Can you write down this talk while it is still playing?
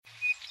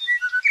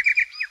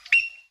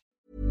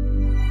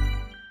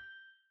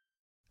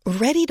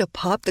Ready to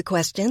pop the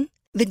question?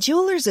 The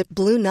jewelers at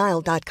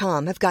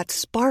BlueNile.com have got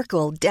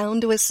sparkle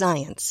down to a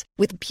science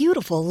with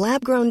beautiful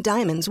lab-grown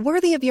diamonds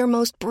worthy of your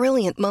most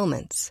brilliant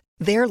moments.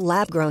 Their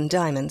lab-grown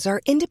diamonds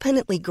are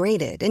independently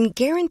graded and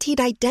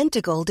guaranteed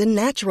identical to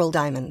natural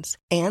diamonds,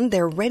 and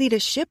they're ready to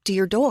ship to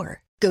your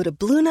door. Go to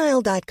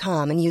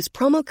BlueNile.com and use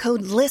promo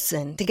code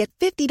LISTEN to get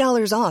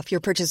 $50 off your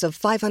purchase of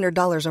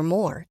 $500 or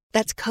more.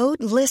 That's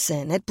code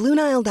LISTEN at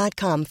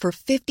BlueNile.com for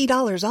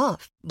 $50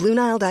 off.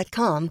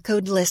 BlueNile.com,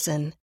 code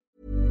LISTEN.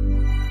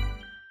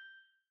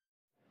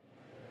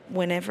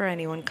 Whenever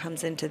anyone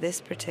comes into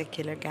this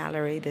particular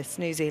gallery, this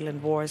New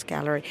Zealand Wars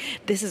gallery,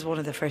 this is one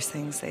of the first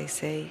things they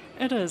see.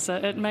 It is.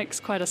 It makes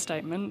quite a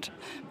statement.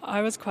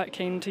 I was quite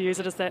keen to use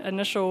it as that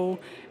initial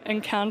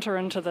encounter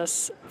into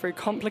this very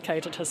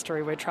complicated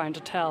history we're trying to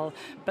tell,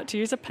 but to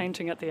use a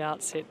painting at the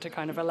outset to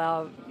kind of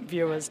allow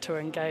viewers to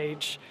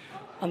engage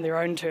on their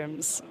own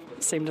terms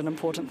seemed an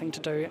important thing to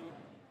do.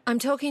 I'm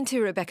talking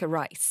to Rebecca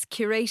Rice,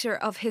 curator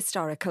of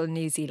historical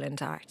New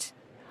Zealand art.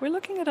 We're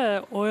looking at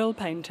an oil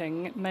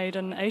painting made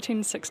in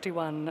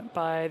 1861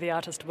 by the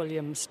artist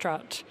William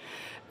Strutt.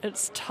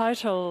 It's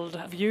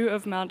titled View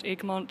of Mount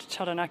Egmont,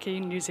 Taranaki,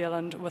 New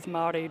Zealand, with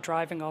Māori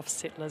driving off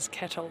settlers'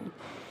 cattle.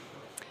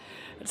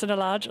 It's in a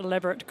large,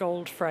 elaborate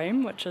gold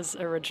frame, which is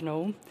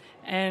original,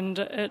 and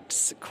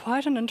it's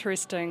quite an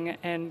interesting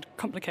and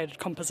complicated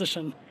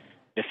composition.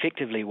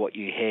 Effectively what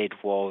you had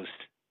was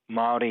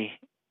Māori,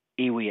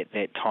 iwi at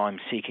that time,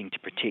 seeking to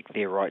protect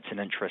their rights and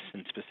interests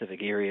in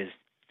specific areas.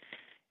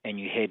 And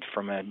you had,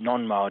 from a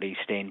non-Māori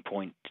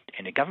standpoint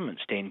and a government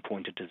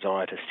standpoint, a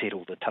desire to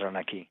settle the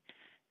Taranaki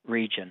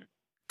region.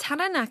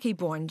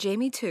 Taranaki-born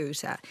Jamie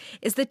Tuuta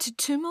is the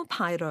Tutumo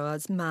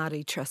Pairoa's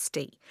Māori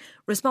trustee,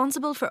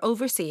 responsible for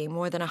overseeing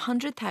more than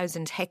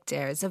 100,000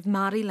 hectares of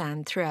Māori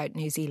land throughout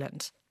New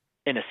Zealand.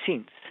 In a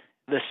sense,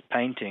 this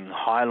painting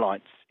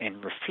highlights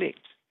and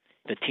reflects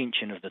the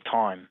tension of the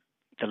time,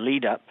 the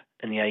lead-up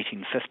in the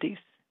 1850s,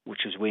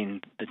 which is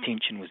when the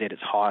tension was at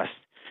its highest,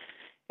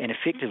 and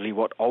effectively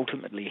what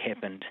ultimately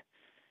happened,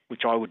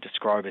 which I would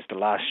describe as the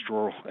last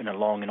straw in a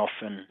long and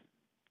often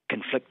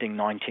conflicting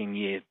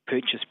 19-year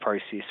purchase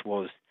process,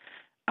 was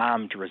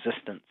armed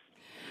resistance.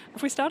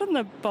 If we start in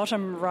the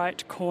bottom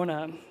right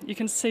corner, you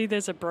can see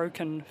there's a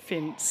broken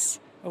fence,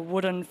 a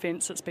wooden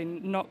fence that's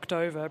been knocked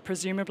over,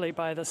 presumably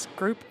by this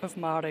group of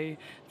Māori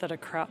that are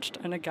crouched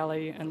in a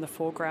gully in the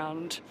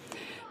foreground.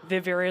 They're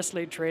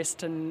variously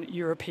dressed in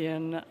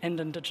European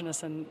and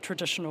Indigenous and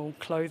traditional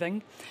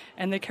clothing,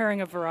 and they're carrying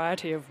a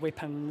variety of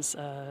weapons,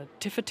 tefa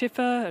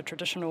tefa, a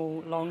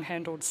traditional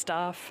long-handled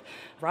staff,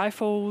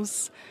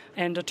 rifles,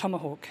 and a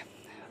tomahawk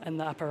in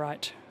the upper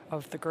right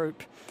of the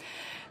group.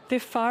 They're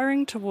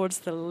firing towards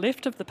the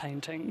left of the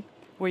painting,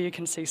 where you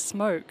can see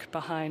smoke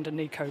behind a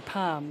Nico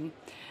palm,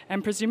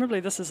 and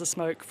presumably this is the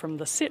smoke from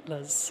the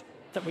settlers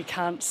that we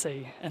can't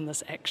see in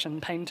this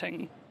action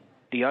painting.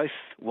 The oath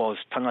was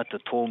tangata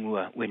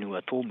tōmua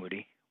wenua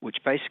tōmuri, which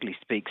basically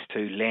speaks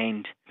to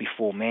land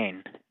before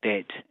man,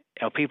 that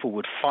our people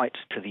would fight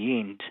to the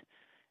end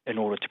in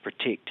order to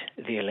protect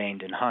their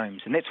land and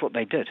homes, and that's what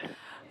they did.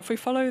 If we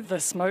follow the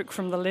smoke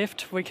from the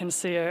left, we can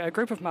see a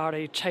group of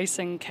Māori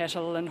chasing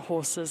cattle and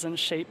horses and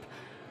sheep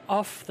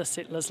off the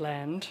settlers'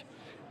 land.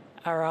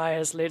 Our eye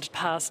is led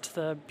past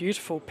the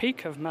beautiful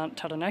peak of Mount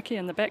Taranaki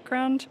in the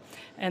background,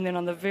 and then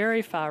on the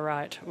very far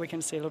right we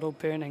can see a little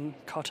burning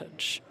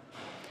cottage.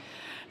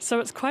 So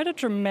it's quite a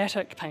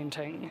dramatic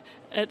painting.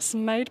 It's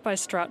made by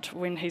Strutt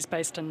when he's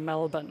based in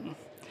Melbourne,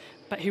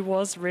 but he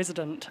was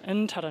resident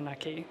in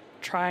Taranaki,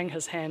 trying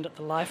his hand at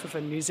the life of a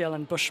New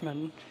Zealand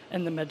bushman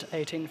in the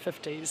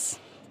mid-1850s.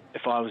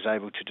 If I was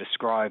able to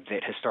describe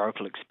that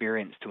historical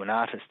experience to an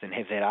artist and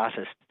have that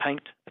artist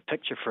paint a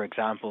picture, for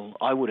example,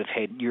 I would have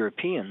had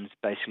Europeans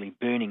basically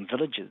burning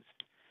villages,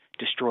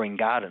 destroying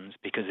gardens,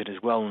 because it is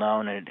well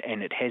known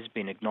and it has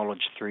been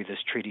acknowledged through this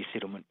treaty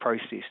settlement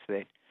process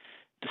that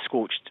the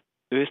scorched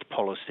earth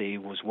policy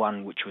was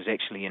one which was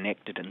actually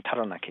enacted in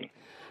Taranaki.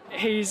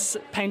 He's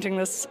painting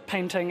this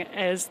painting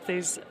as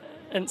these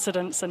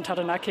incidents in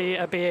Taranaki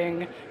are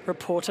being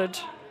reported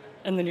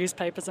in the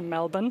newspapers in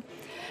Melbourne,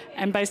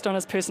 and based on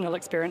his personal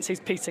experience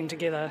he's piecing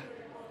together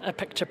a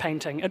picture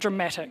painting, a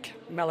dramatic,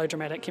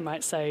 melodramatic, you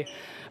might say,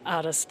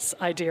 artist's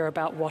idea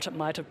about what it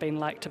might have been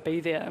like to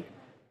be there.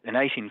 In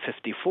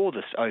 1854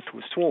 this oath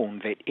was sworn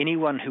that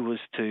anyone who was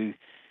to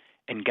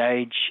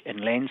engage in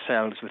land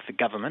sales with the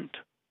government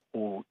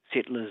or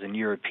settlers and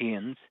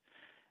Europeans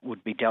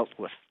would be dealt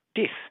with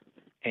death.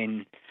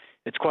 And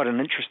it's quite an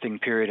interesting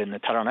period in the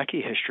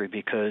Taranaki history,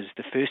 because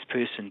the first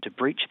person to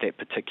breach that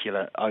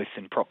particular oath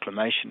and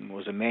proclamation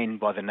was a man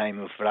by the name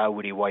of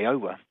Rawiri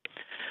Waioa,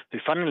 who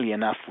funnily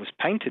enough was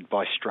painted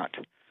by Strutt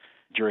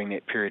during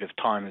that period of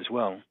time as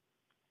well.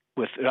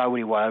 With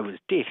Rawiri Waioa's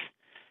death,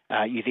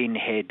 you then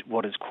had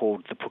what is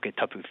called the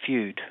Puketapu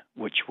feud,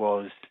 which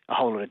was a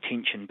whole lot of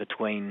tension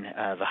between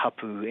the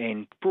hapu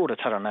and broader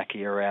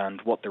Taranaki around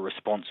what the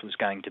response was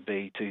going to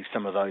be to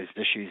some of those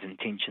issues and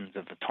tensions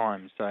of the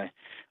time. So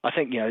I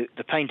think,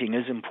 the painting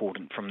is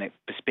important from that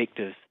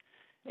perspective,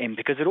 and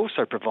because it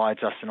also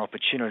provides us an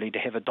opportunity to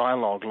have a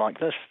dialogue like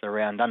this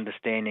around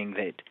understanding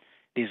that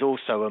there's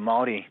also a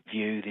Māori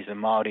view, there's a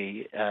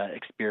Māori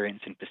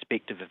experience and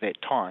perspective of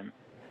that time.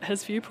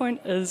 His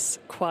viewpoint is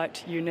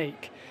quite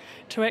unique.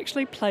 To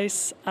actually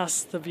place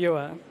us, the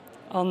viewer,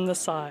 on the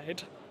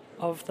side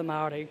of the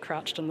Māori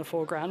crouched in the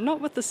foreground,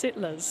 not with the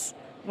settlers.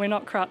 We're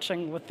not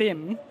crouching with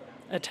them,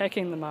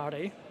 attacking the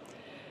Māori.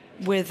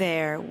 We're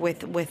there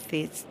with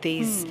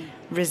these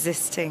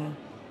resisting.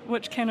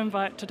 Which can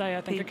invite today,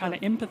 I think, people. a kind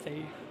of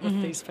empathy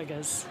with these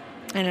figures.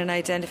 And an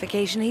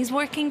identification. He's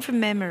working from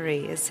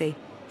memory, is he?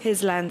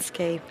 His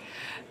landscape.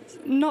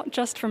 Not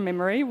just from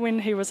memory. When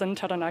he was in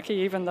Taranaki,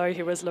 even though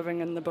he was living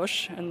in the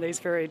bush in these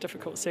very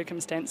difficult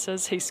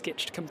circumstances, he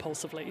sketched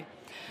compulsively.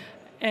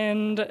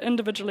 And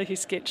individually he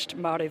sketched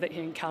Māori that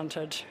he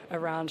encountered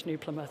around New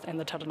Plymouth and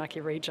the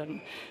Taranaki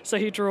region. So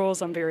he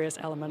draws on various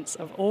elements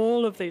of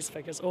all of these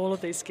figures, all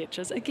of these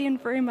sketches, again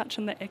very much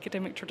in the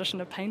academic tradition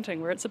of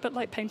painting, where it's a bit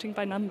like painting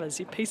by numbers.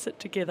 You piece it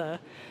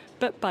together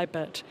bit by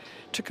bit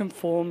to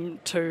conform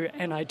to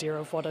an idea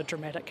of what a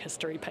dramatic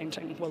history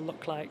painting will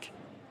look like.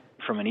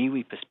 From an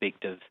iwi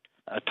perspective,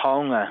 a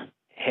taonga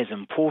has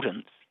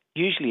importance,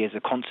 usually as a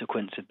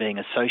consequence of being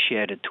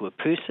associated to a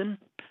person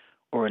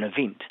or an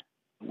event,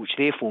 which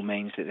therefore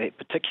means that that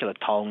particular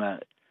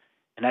taonga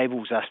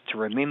enables us to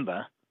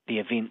remember the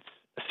events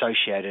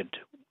associated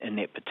in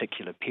that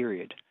particular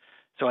period.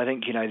 So I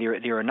think,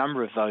 there are a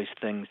number of those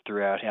things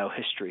throughout our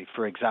history.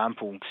 For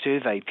example,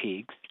 survey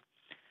pegs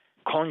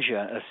conjure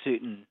a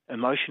certain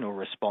emotional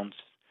response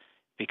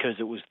because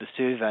it was the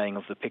surveying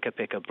of the Peka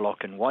Peka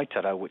block in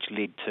Waitara which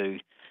led to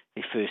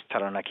the First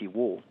Taranaki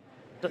War.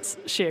 Its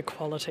sheer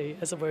quality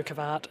as a work of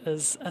art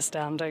is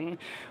astounding.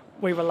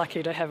 We were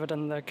lucky to have it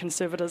in the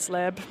Conservators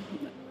Lab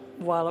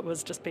while it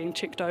was just being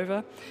checked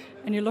over.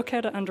 And you look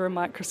at it under a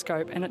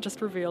microscope and it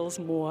just reveals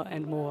more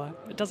and more.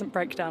 It doesn't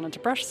break down into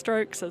brush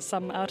strokes as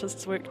some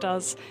artists' work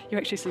does. You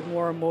actually see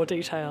more and more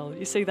detail.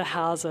 You see the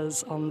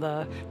houses on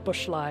the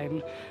bush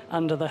line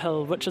under the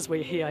hill, which is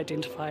where he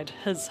identified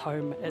his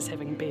home as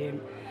having been.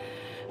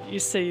 You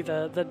see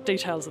the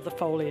details of the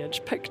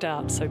foliage picked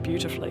out so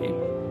beautifully.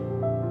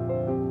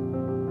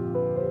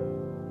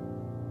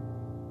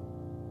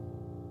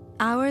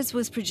 Ours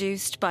was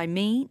produced by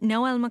me,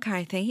 Noelle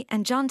McCarthy,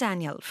 and John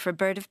Daniel for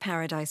Bird of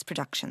Paradise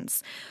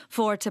Productions,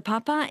 for Te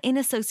Papa in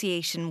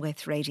association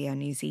with Radio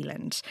New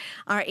Zealand.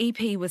 Our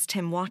EP was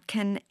Tim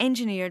Watkin,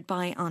 engineered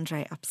by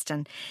Andre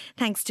Upston.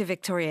 Thanks to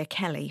Victoria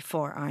Kelly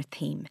for our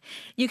theme.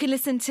 You can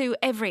listen to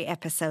every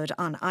episode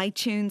on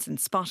iTunes and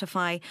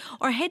Spotify,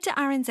 or head to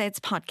RNZ's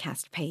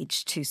podcast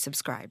page to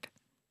subscribe.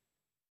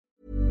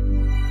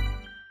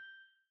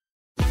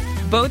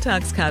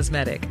 Botox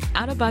Cosmetic,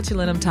 out of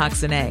botulinum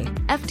toxin A,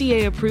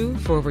 FDA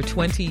approved for over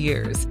 20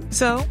 years.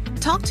 So,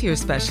 talk to your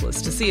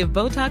specialist to see if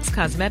Botox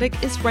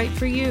Cosmetic is right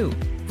for you.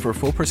 For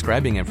full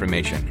prescribing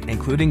information,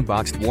 including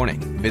boxed warning,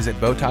 visit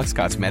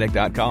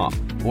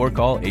BotoxCosmetic.com or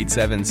call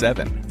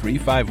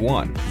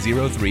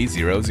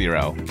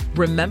 877-351-0300.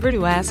 Remember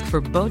to ask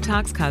for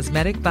Botox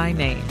Cosmetic by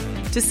name.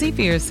 To see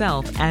for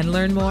yourself and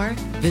learn more,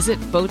 visit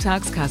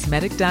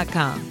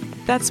BotoxCosmetic.com.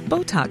 That's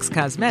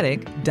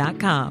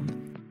BotoxCosmetic.com.